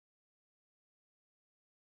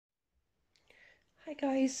Hi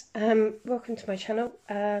guys, welcome to my channel.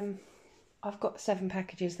 I've got 7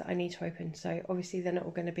 packages that I need to open, so obviously they're not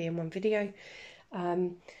all going to be in one video,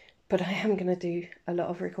 but I am going to do a lot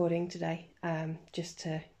of recording today, just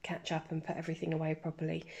to catch up and put everything away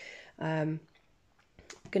properly. On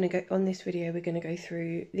this video we're going to go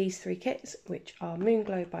through these 3 kits, which are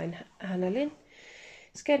Moonglow by Hannah Lynn,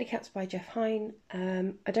 Scaredy Cats by Jeff Hine.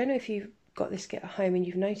 I don't know if you've got this kit at home and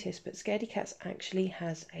you've noticed, but Scaredy Cats actually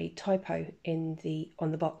has a typo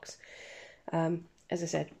on the box. As I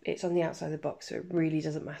said, it's on the outside of the box, so it really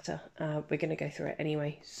doesn't matter. We're going to go through it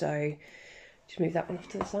anyway, so just move that one off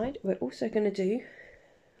to the side. We're also going to do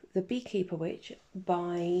the Beekeeper Witch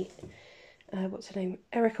by what's her name,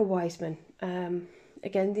 Erica Wiseman.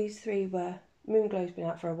 Again, these 3 were, Moonglow's been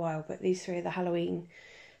out for a while, but these 3 are the Halloween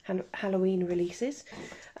releases.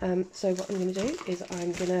 So what I'm going to do is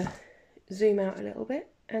I'm going to zoom out a little bit,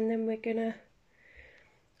 and then we're going to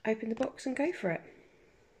open the box and go for it.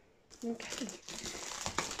 Okay,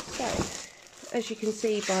 so as you can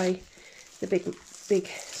see by the big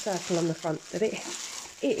circle on the front of it,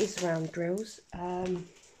 it is round drills. It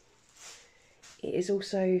is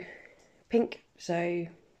also pink, so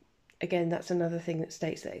again that's another thing that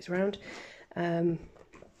states that it's round.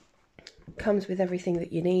 Comes with everything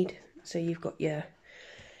that you need, so you've got your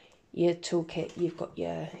toolkit, you've got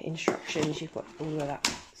your instructions, you've got all of that.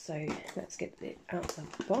 So let's get it out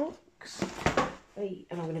of the box. And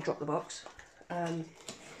I'm going to drop the box. I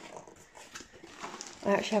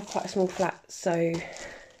actually have quite a small flat, so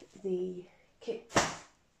the kits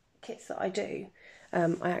that I do,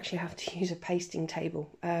 I actually have to use a pasting table,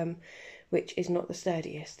 which is not the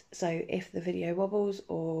sturdiest. So if the video wobbles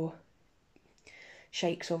or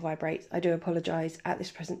shakes or vibrates, I do apologise. At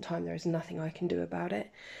this present time there is nothing I can do about it.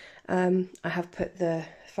 I have put the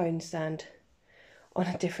phone stand on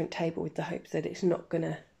a different table with the hopes that it's not going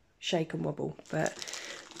to shake and wobble, but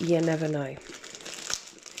you never know.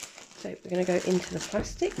 So we're going to go into the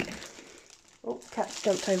plastic. Oh, cat's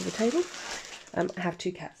jumped over the table. I have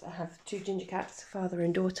 2 cats. I have 2 ginger cats, father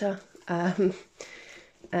and daughter.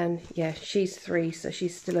 And yeah, she's 3, so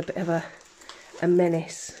she's still a bit of a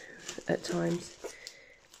menace at times.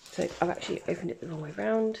 So I've actually opened it the wrong way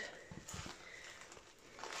round.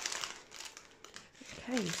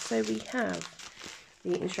 Okay, so we have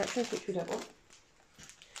the instructions, which we don't want,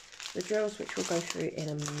 the drills, which we'll go through in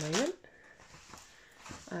a moment.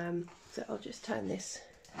 So I'll just turn this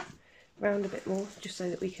round a bit more, just so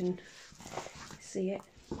that we can see it.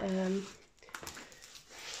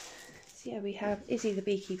 So yeah, we have Izzy the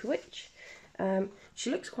Beekeeper Witch. She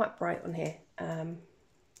looks quite bright on here, but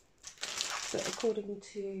according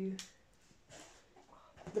to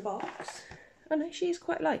the box, oh no, she is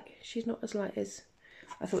quite light. She's not as light as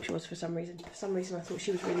I thought she was for some reason. For some reason I thought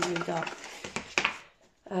she was really, really dark.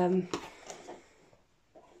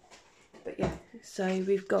 But yeah, so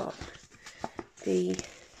we've got the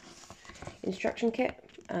instruction kit.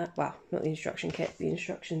 Well, not the instruction kit. The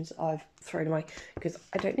instructions I've thrown away because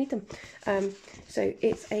I don't need them. So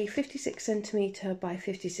it's a 56 centimetre by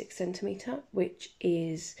 56 centimetre, which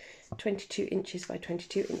is 22 inches by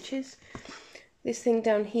 22 inches. This thing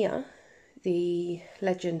down here, the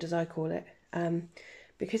legend as I call it,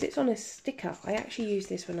 because it's on a sticker, I actually use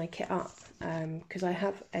this when I kit up, because I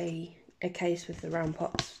have a case with the round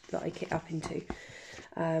pots that I kit up into.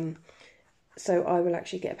 So I will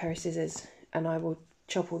actually get a pair of scissors and I will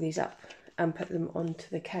chop all these up and put them onto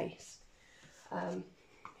the case.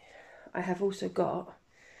 I have also got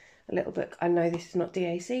a little book. I know this is not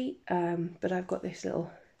DAC, but I've got this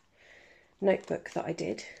little notebook that I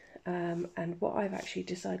did, and what I've actually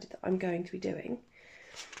decided that I'm going to be doing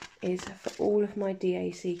is, for all of my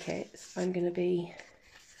DAC kits, I'm going to be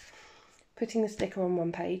putting the sticker on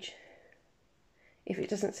one page. If it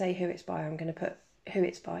doesn't say who it's by, I'm going to put who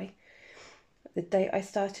it's by, the date I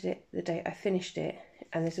started it, the date I finished it,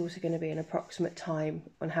 and there's also going to be an approximate time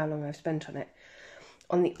on how long I've spent on it.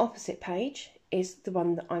 On the opposite page is the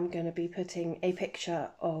one that I'm going to be putting a picture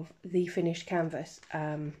of the finished canvas,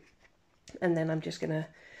 and then I'm just going to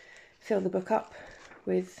fill the book up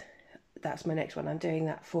with, that's my next one. I'm doing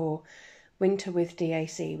that for Winter with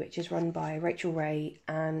DAC, which is run by Rachel Ray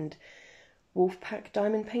and Wolfpack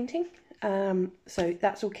Diamond Painting. So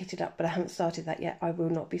that's all kitted up, but I haven't started that yet. I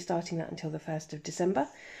will not be starting that until the 1st of December.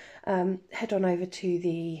 Head on over to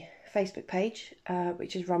the Facebook page,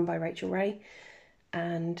 which is run by Rachel Ray,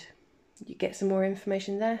 and you get some more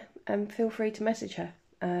information there, and feel free to message her.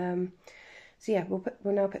 So yeah, we'll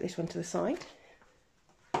now put this one to the side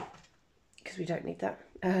because we don't need that.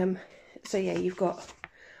 So yeah, you've got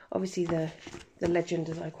obviously the legend,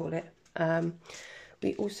 as I call it.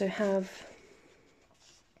 We also have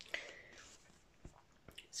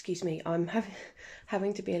excuse me, I'm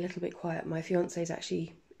having to be a little bit quiet. My fiance's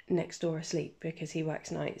actually next door asleep because he works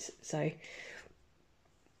nights, so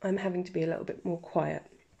I'm having to be a little bit more quiet.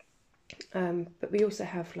 But we also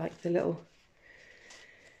have like the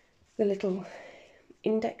little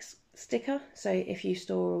index sticker, so if you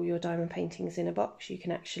store all your diamond paintings in a box, you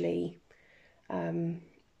can actually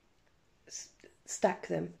stack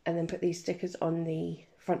them and then put these stickers on the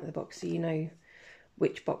front of the box so you know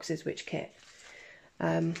which box is which kit.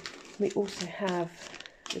 We also have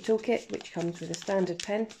the toolkit, which comes with a standard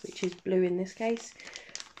pen, which is blue in this case,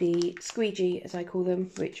 the squeegee as I call them,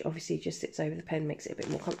 which obviously just sits over the pen, makes it a bit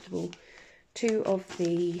more comfortable, 2 of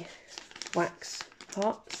the wax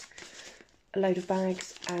parts, a load of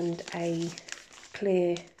bags, and a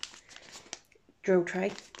clear drill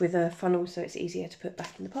tray with a funnel so it's easier to put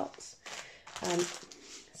back in the pots.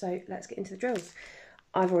 So let's get into the drills.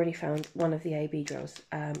 I've already found one of the AB drills.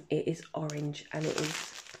 It is orange and it is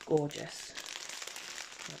gorgeous.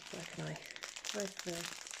 Where can I? Where's the? I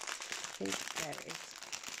think there it is.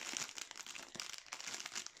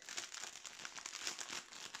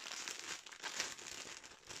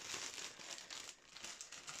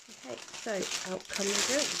 Okay, so out come the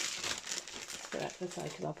drills. So that's the side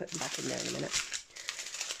because I'll put them back in there in a minute.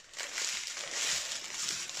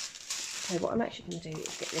 So what I'm actually going to do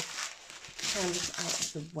is get this canvas out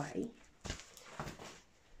of the way,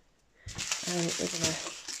 and we're going to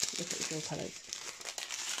look at the drill colours.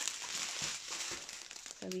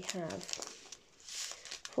 So we have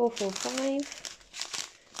 445,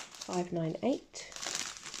 598,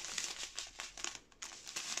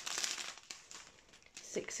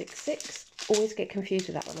 666. Always get confused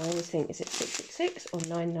with that one. I always think, is it 666 or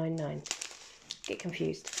 999? Get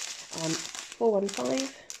confused. 415,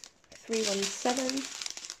 317.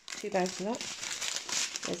 2 bags of that.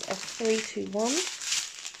 There's S321,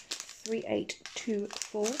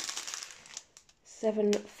 3824,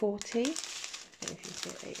 740. I don't know if you can see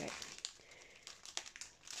it. There you go.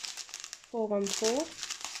 414,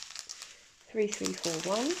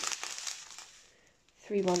 3341,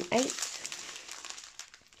 318,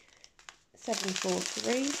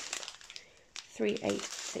 743,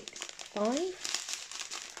 3865,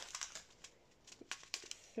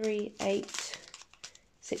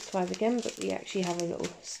 3865 again, but we actually have a little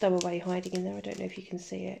stowaway hiding in there. I don't know if you can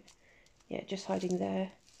see it. Yeah, just hiding there.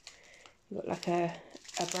 You've got like a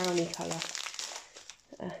brownie colour.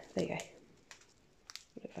 There you go.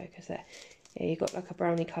 Will it focus there? Yeah, you've got like a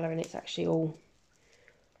brownie colour and it's actually all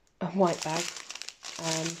a white bag.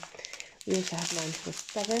 We also have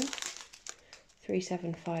 947,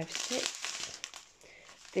 3756.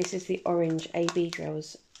 This is the orange AB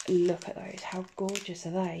drills. Look at those, how gorgeous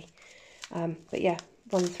are they? But yeah,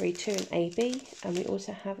 132 and AB, and we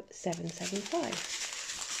also have 775.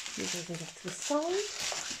 Move those off to the side.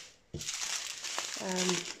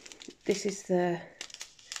 This is the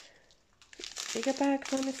bigger bag,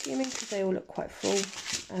 I'm assuming, because they all look quite full.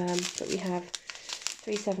 But we have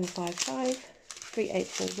 3755,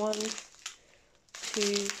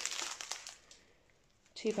 3841,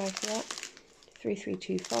 two bags of that,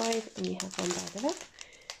 3325, and we have 1 bag of that,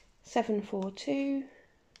 742.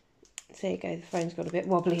 So there you go, the phone's got a bit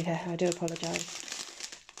wobbly there, I do apologise.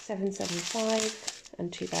 775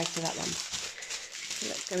 and 2 bags of that one. So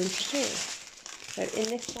let's go into here. So in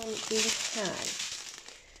this one we have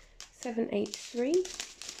 783,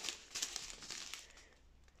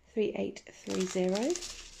 3830,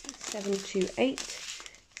 728,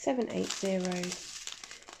 780,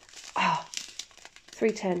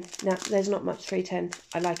 310. Now there's not much 310.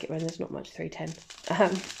 I like it when there's not much 310.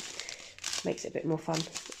 Makes it a bit more fun.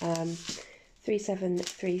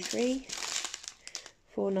 3733,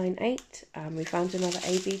 498. We found another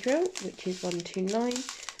AB drill, which is 129.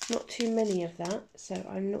 Not too many of that, so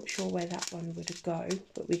I'm not sure where that one would go,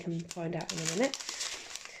 but we can find out in a minute.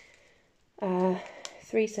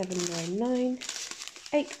 3799,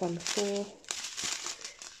 814,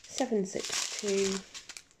 762,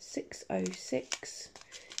 606,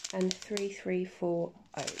 and 3340.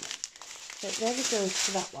 So they're the drills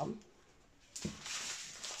for that one.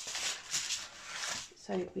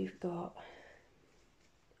 So we've got,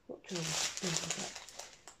 what drill number is that?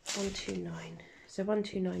 129. So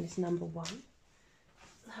 129 is number 1.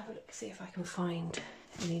 I'll have a look, see if I can find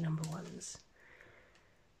any number 1s.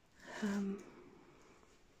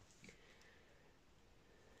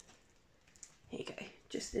 Here you go,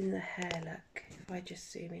 just in the hair, look, if I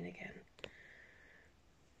just zoom in again.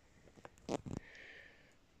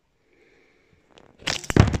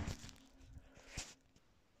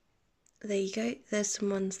 There you go, there's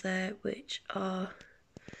some ones there which are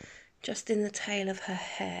just in the tail of her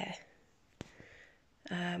hair.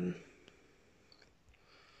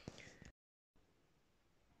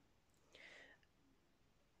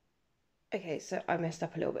 Okay, so I messed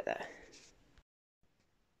up a little bit there.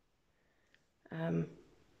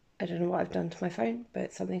 I don't know what I've done to my phone,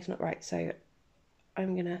 but something's not right, so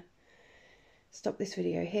I'm gonna stop this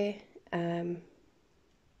video here,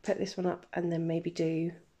 put this one up, and then maybe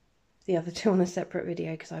do the other two on a separate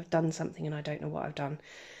video because I've done something and I don't know what I've done.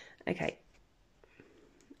 Okay,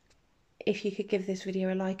 if you could give this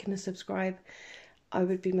video a like and a subscribe, I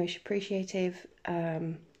would be most appreciative.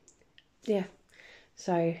 Yeah,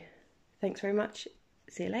 so thanks very much.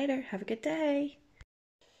 See you later. Have a good day.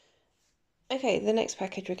 Okay, the next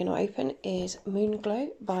package we're going to open is Moon Glow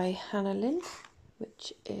by Hannah Lynn,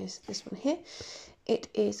 which is this one here. It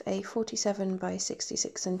is a 47 by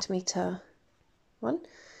 66 centimetre one,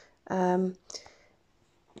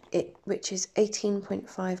 which is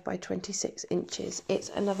 18.5 by 26 inches. It's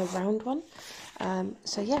another round one.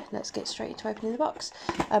 So yeah, let's get straight into opening the box.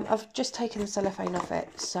 I've just taken the cellophane off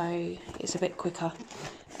it, so it's a bit quicker,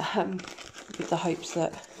 with the hopes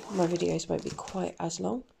that my videos won't be quite as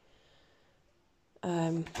long.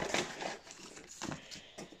 Is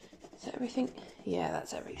that everything? Yeah,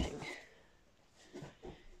 that's everything.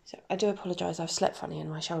 So I do apologise, I've slept funny and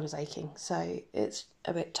my shoulder's aching, so it's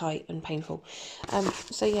a bit tight and painful.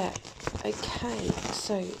 So yeah, okay,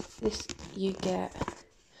 so this you get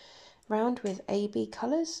round with AB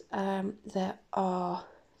colours. There are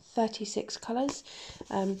 36 colours.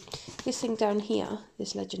 This thing down here,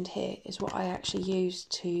 this legend here, is what I actually use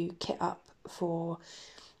to kit up for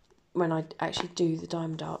when I actually do the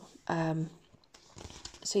diamond art.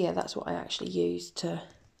 So yeah, that's what I actually use to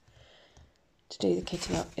do the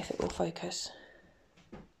kitting up, if it will focus.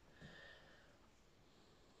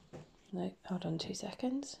 No, hold on 2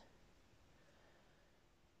 seconds.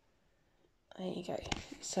 There you go.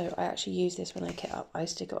 So I actually use this when I kit up. I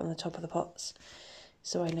stick it on the top of the pots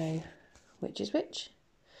so I know which is which.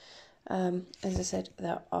 As I said,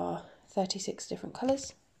 there are 36 different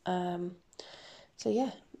colours. So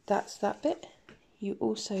yeah, that's that bit. You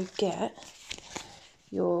also get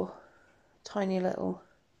your tiny little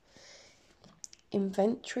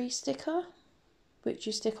inventory sticker, which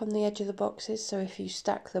you stick on the edge of the boxes, so if you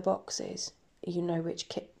stack the boxes you know which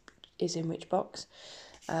kit is in which box.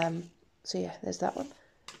 So yeah, there's that one.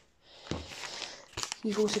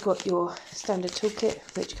 You've also got your standard toolkit,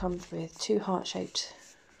 which comes with 2 heart-shaped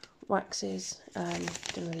waxes.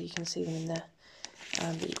 Don't know whether you can see them in there,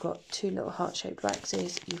 but you've got 2 little heart-shaped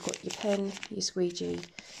waxes. You've got your pen, your squeegee,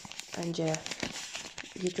 and your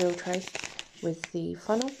drill tray with the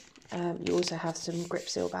funnel. You also have some grip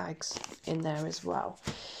seal bags in there as well.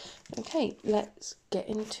 Okay, let's get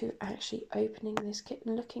into actually opening this kit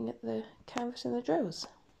and looking at the canvas and the drills.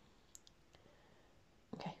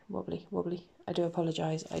 Okay, wobbly. I do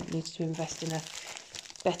apologise, I need to invest in a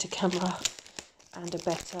better camera and a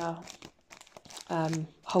better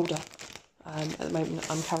holder. At the moment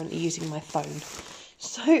I'm currently using my phone,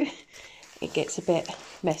 so it gets a bit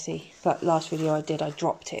messy, but last video I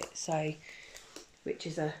dropped it, so which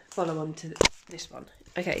is a follow-on to this one.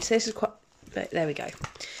 Okay, so this is quite, there we go.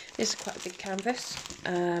 This is quite a big canvas.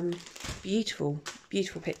 Beautiful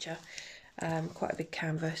picture. Quite a big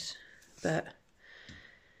canvas, but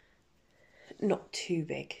not too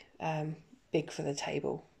big. Big for the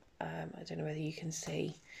table. I don't know whether you can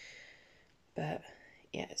see, but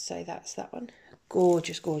yeah, so that's that one.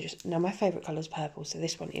 Gorgeous. Now my favourite colour is purple, so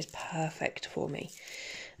this one is perfect for me.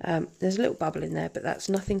 There's a little bubble in there, but that's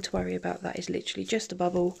nothing to worry about. That is literally just a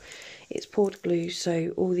bubble. It's poured glue,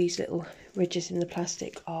 so all these little ridges in the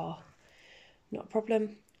plastic are not a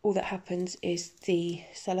problem. All that happens is the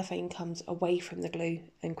cellophane comes away from the glue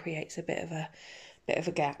and creates a bit of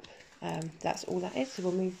a gap. That's all that is. So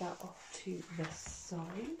we'll move that off to the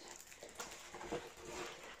side.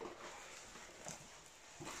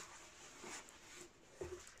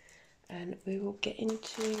 And we will get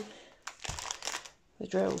into the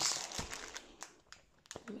drills.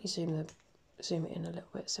 Let me zoom it in a little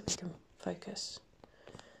bit so we can focus.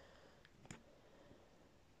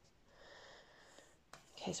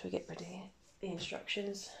 Okay, so we get rid of the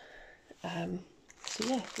instructions. So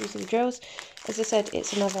yeah, these are the drills. As I said,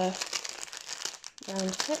 it's another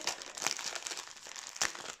round kit.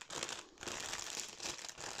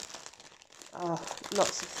 Oh,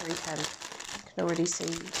 lots of 310. You can already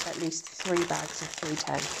see at least 3 bags of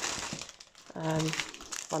 310.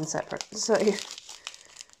 One separate, so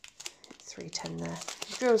 310 there.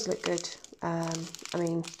 The drills look good. I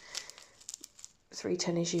mean,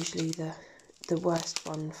 310 is usually the worst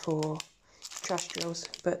one for trash drills,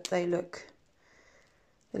 but they look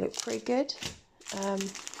pretty good.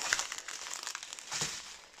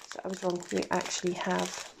 I was wrong. We actually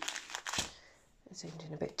have, I zoomed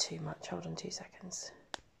in a bit too much, hold on 2 seconds.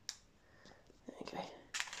 There we go.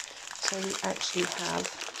 So we actually have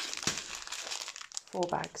 4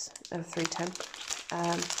 bags of 310.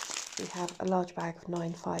 We have a large bag of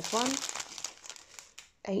 951,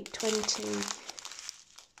 820,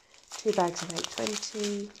 2 bags of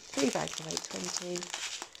 820, 3 bags of 820,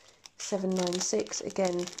 796,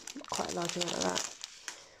 again quite a large amount of that,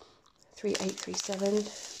 3837,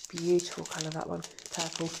 beautiful colour that one,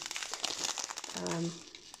 purple.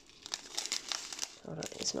 Hold on,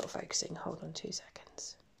 it's not focusing, hold on 2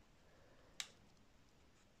 seconds.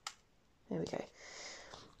 There we go.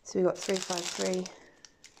 So we've got 353,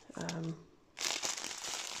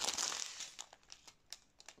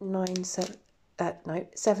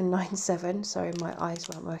 797, sorry my eyes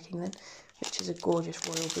weren't working then, which is a gorgeous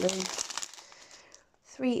royal blue,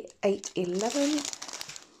 3811,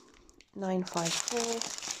 954,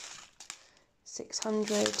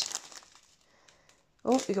 600,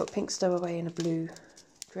 oh we got pink stowaway in a blue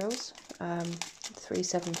drills,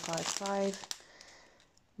 3755,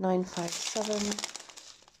 957,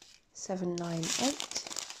 798,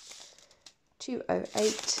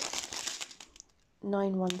 208,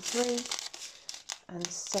 913 and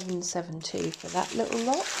 772 for that little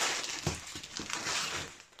lot.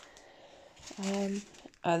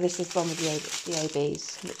 This is one with the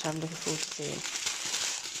ABs, which I'm looking forward to seeing.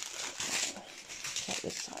 Check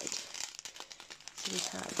this side. So we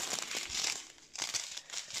have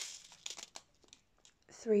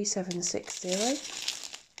 3760,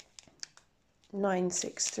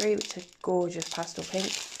 963, which is a gorgeous pastel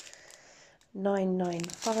pink,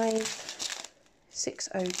 995,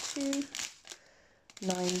 602,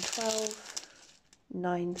 912,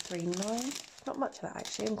 939, not much of that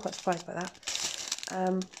actually, I'm quite surprised by that.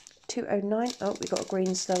 209, oh we got a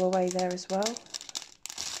green stowaway there as well,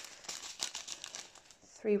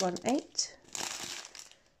 318,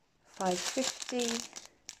 550,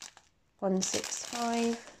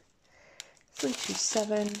 165,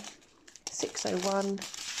 327, 601,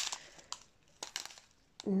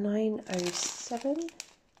 907,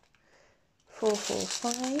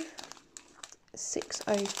 445,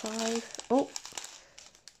 605, oh,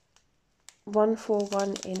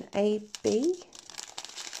 141 in AB,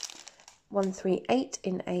 138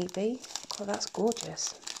 in AB, oh that's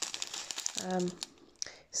gorgeous,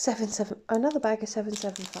 77, another bag of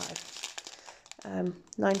 775,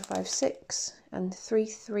 956 and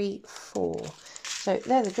 334, so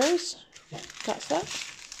they're the drills, that's that,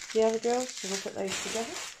 the other drills, so we'll put those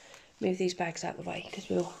together, move these bags out of the way because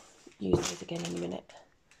we'll use those again in a minute.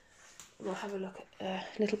 We'll have a look at a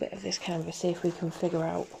little bit of this canvas, see if we can figure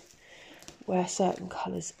out where certain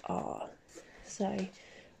colours are. So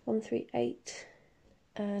 138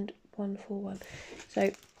 and 141.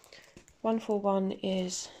 So 141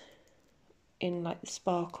 is in like the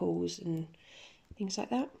sparkles and things like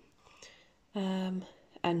that, and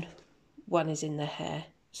one is in the hair.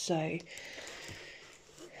 So,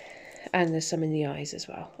 and there's some in the eyes as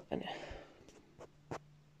well.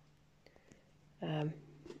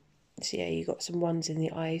 So yeah, you got some ones in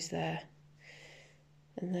the eyes there,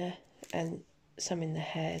 and some in the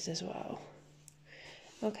hairs as well.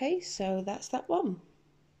 Okay, so that's that one.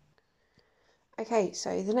 Okay,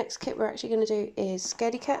 so the next kit we're actually going to do is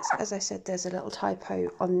Scaredy Cats. As I said, there's a little typo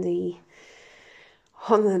on the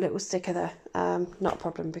little sticker there. Not a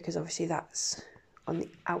problem because obviously that's on the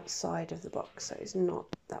outside of the box, so it's not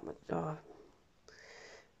that much.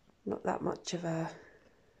 Not that much of a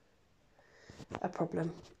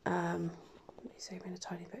problem. Let me zoom in a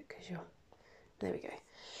tiny bit because you're. There we go.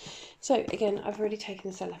 So again, I've already taken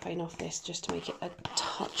the cellophane off this just to make it a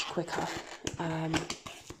touch quicker.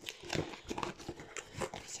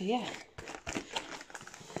 So yeah.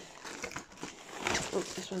 Oh,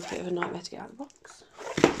 this one's a bit of a nightmare to get out of the box.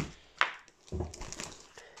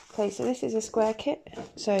 Okay, so this is a square kit.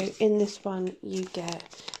 So in this one you get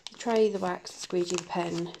the tray, the wax, the squeegee, the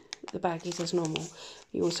pen, the baggies as normal.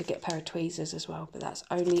 You also get a pair of tweezers as well, but that's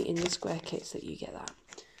only in the square kits that you get that.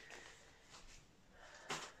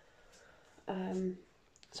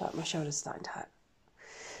 Sorry, my shoulder's starting to hurt.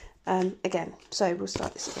 Again, so we'll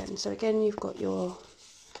start this again. So again, you've got your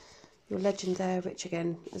legend there, which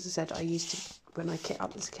again, as I said, I used to when I kit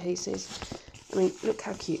up the cases. I mean, look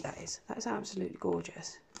how cute that is. That is absolutely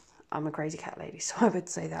gorgeous. I'm a crazy cat lady, so I would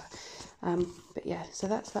say that. But yeah, so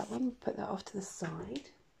that's that one. Put that off to the side.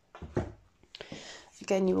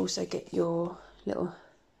 Again, you also get your little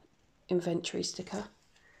inventory sticker.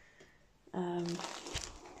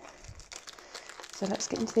 So let's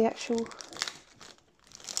get into the actual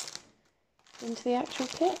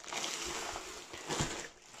kit.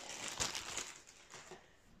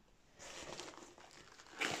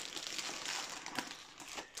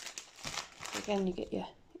 Again, you get your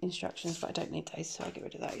instructions, but I don't need those, so I get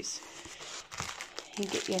rid of those. You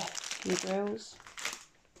get your drills.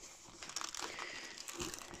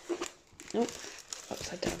 Nope,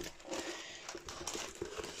 upside down.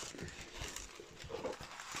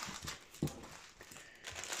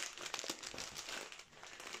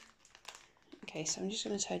 Okay, so I'm just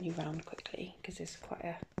going to turn you around quickly because it's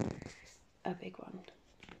quite a big one.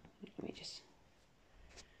 Let me just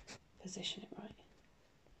position it right.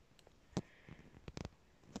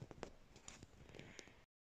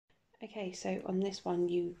 Okay, so on this one,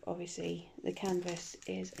 you obviously, the canvas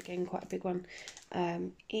is again quite a big one.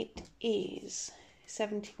 It is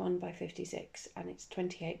 71 by 56 and it's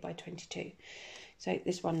 28 by 22. So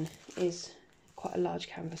this one is quite a large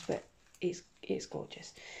canvas, but it's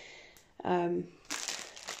gorgeous. Yeah,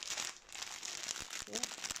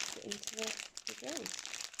 get into the drills.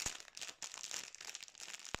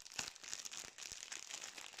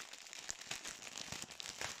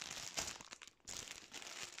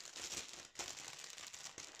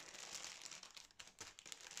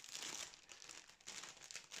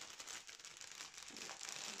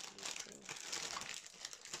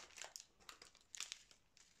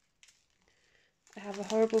 I have a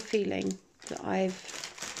horrible feeling that I've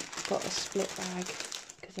got a split bag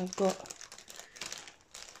because I've got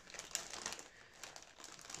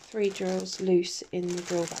 3 drills loose in the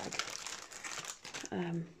drill bag.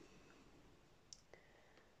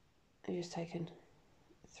 I've just taken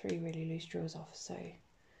 3 really loose drills off, so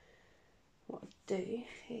what I'll do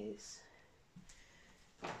is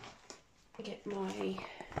get my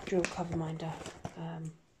drill cover minder,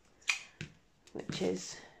 which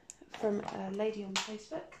is from a lady on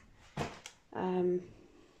Facebook,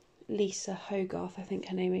 Lisa Hogarth, I think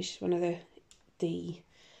her name is. She's one of the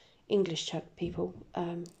English people.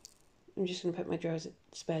 I'm just going to put my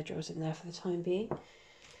spare drills in there for the time being,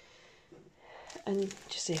 and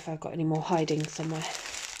just see if I've got any more hiding somewhere.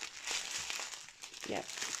 Yep,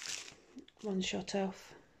 one shot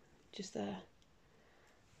off, just there.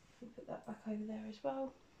 Put that back over there as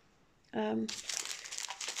well.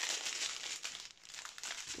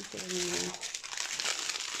 Is there any more?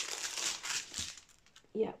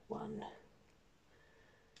 Yeah, one.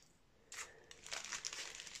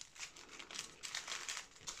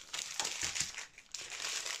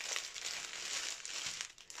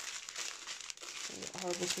 I've got a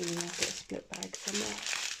horrible feeling I've got a split bag somewhere.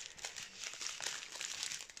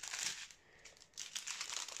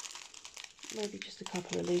 Maybe just a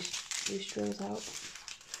couple of loose drills out.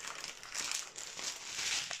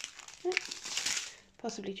 Yep.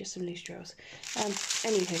 Possibly just some loose drills.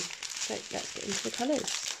 Anywho, so let's get into the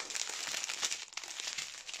colours.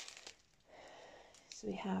 So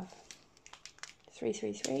we have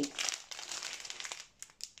 333,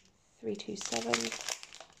 327,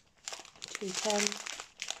 210,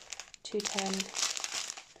 210,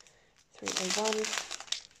 301,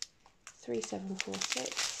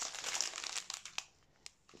 3746,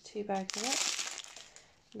 2 bags of it,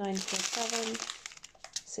 947,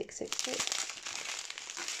 666,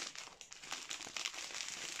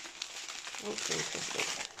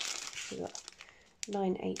 350. We've got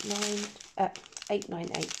 989,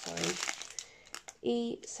 898, sorry,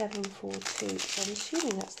 E742. So I'm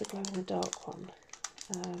assuming that's the glow in the dark one.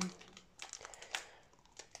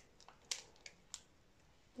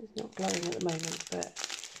 It's not glowing at the moment, but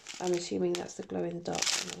I'm assuming that's the glow in the dark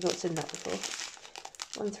one. I've not seen that before.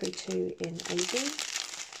 132 in AB,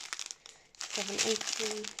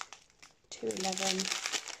 780, 211,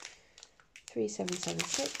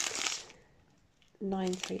 3776,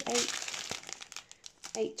 938,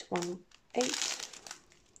 818,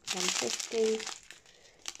 150,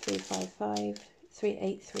 355,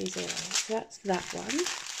 3830. So that's that one.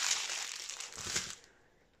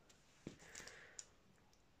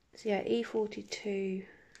 So yeah, E42.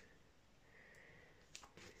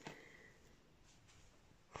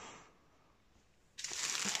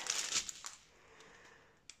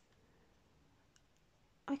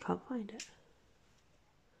 I can't find it.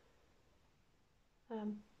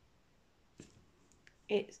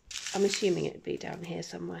 I'm assuming it'd be down here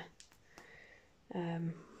somewhere. Oh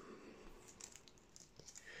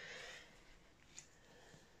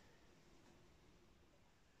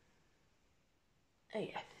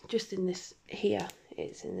yeah, just in this here.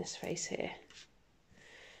 It's in this face here.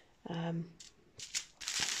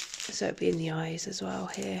 So it'd be in the eyes as well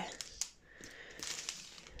here.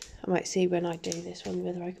 I might see when I do this one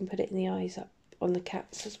whether I can put it in the eyes up on the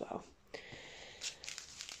cats as well.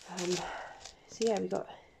 So yeah, we got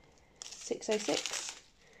 606,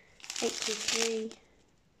 823,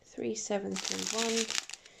 3731,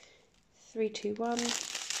 321,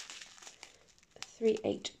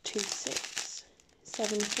 3826,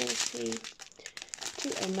 740,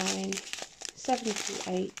 209,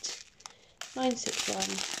 728, 961,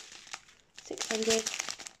 600,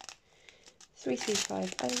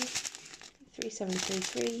 3350,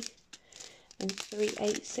 3733 and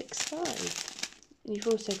 3865. And you've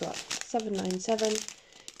also got 797,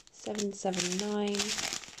 779,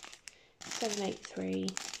 783,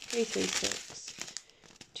 336,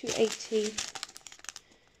 280,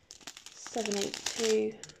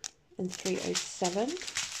 782 and 307.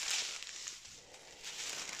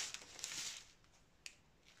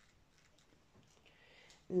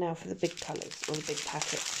 Now for the big colours, or the big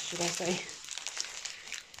packets, should I say.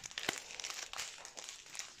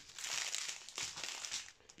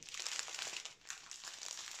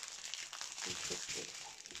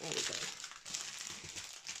 There we go.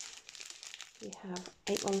 We have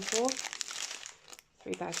 814,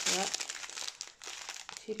 3 bags of that,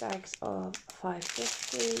 2 bags of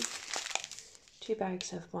 550, 2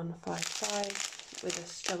 bags of 155 with a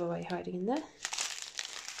stowaway hiding in there,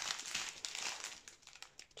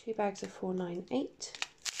 2 bags of 498,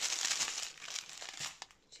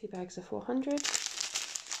 2 bags of 400,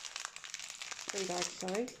 3 bags,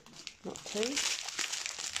 sorry, not 2,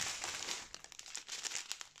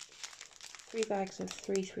 3 bags of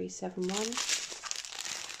 3371,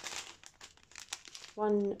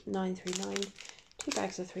 1939, 2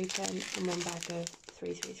 bags of 310 and 1 bag of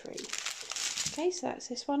 333. Okay, so that's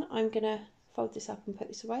this one. I'm going to fold this up and put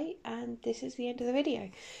this away, and this is the end of the video.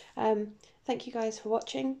 Thank you guys for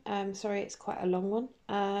watching. Sorry it's quite a long one.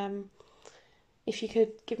 If you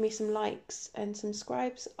could give me some likes and some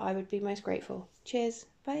subscribes, I would be most grateful. Cheers,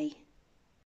 bye.